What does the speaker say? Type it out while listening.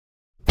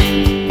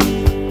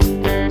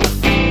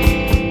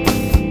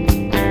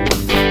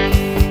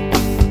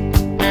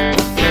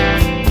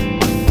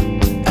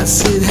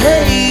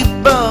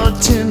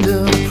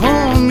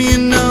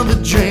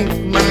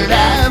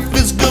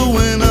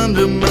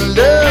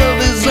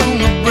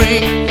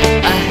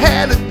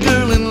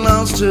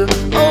her,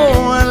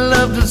 oh, I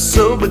loved her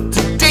so. But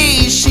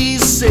today she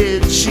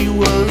said she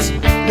was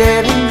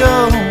letting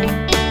go.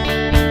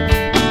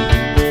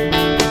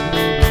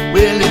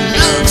 Well, it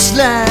looks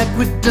like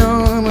we're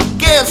done. I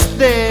guess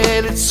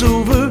that it's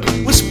over.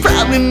 Was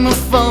probably my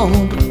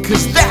fault,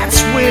 because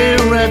that's where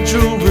I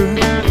drove her.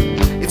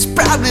 It's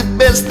probably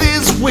best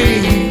this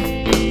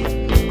way,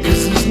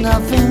 'cause there's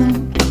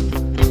nothing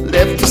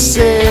left to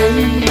say.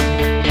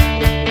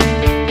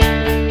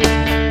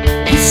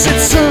 He said,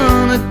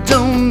 son, I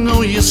don't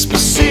know your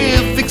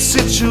specific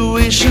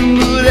situation,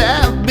 but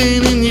I've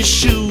been in your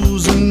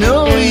shoes. I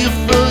know your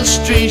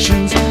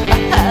frustrations. I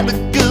had a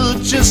girl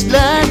just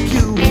like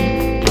you,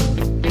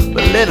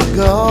 but let her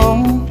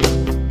go,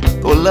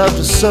 though I loved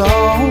her so.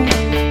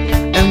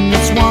 And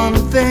that's one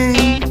thing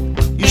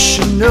you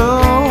should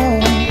know,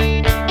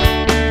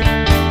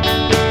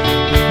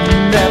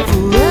 that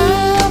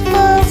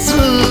forever's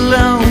a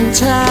long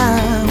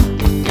time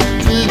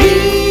to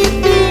leave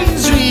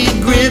these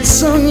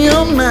regrets on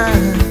your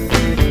mind.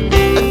 A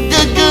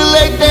good girl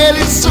like that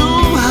is so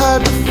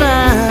hard to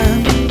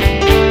find.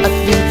 I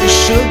think you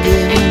should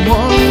give it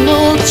one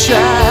more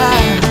try.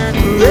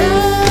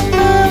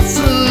 Forever's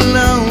a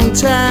long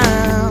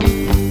time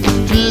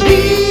to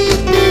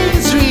leave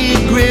these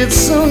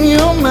regrets on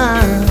your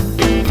mind.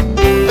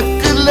 A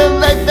good love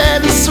like that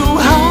is so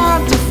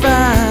hard to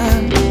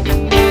find.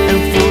 And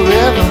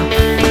forever,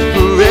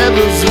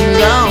 forever's a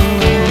long,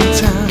 long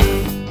time.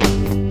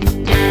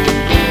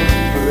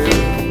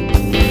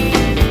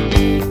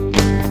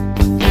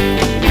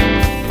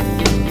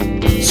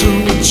 So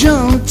I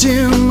jumped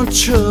in my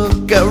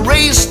truck, I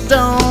raced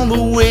all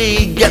the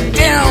way, got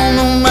down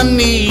on my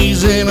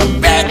knees and I'm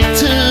back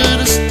to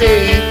the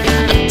state.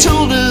 I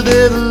told her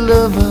that I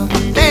love her,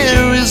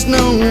 there is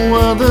no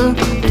other.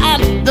 I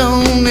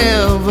don't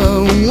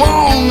ever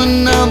want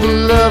another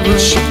lover.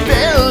 She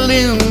fell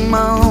in my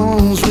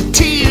arms with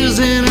tears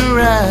in her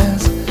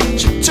eyes.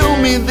 She told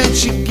me that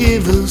she'd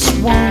give us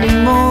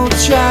one more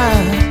try.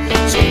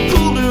 So I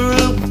pulled her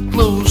up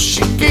close,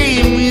 she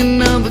gave me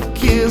another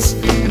kiss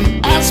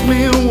and asked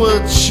me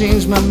what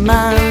changed my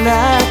mind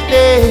like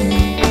that.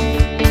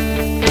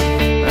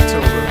 I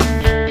told her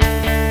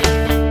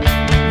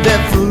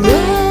that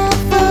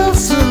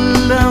forever's a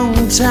long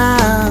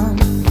time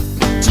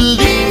to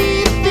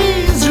leave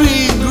these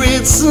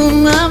regrets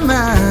on my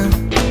mind.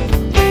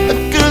 A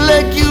girl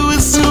like you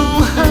is so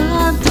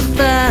hard to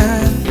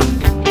find.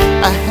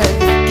 I had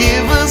to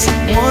give us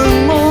one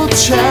more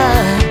try.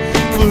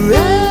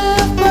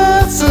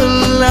 Forever's a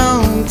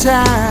long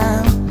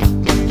time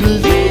to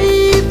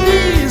leave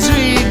these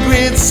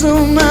regrets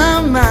on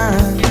my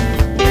mind.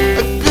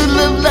 A good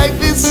love like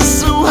this is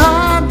so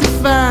hard to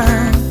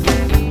find.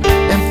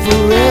 And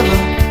forever,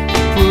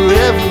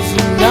 forever's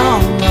a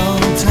long,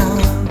 long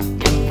time.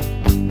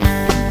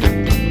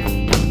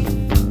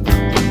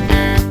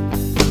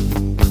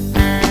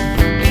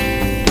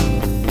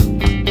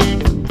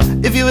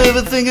 If you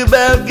ever think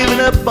about giving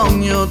up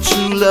on your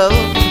true love,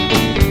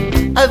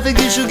 I think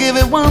you should give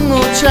it one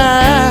more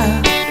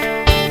try.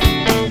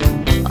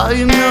 Oh,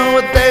 you know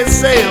what they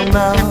say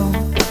about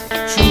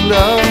true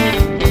love.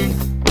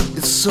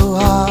 It's so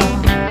hard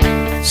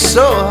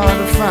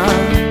to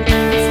find.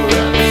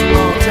 Forever's a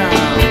long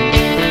time.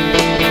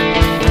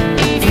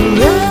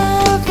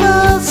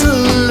 Forever's a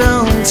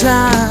long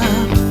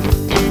time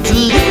to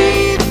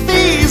leave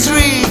these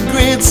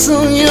regrets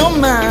on your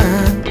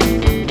mind.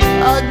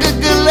 A good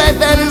girl like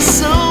that is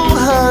so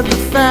hard to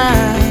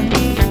find.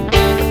 I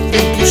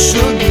think you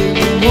should give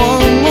it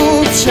one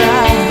more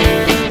try.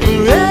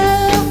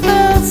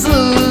 Forever's a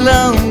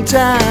long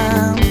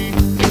time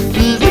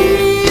to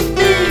leave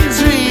these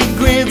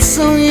regrets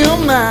on your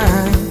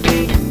mind.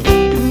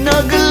 No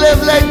good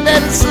love like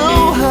that is so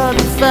hard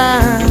to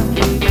find.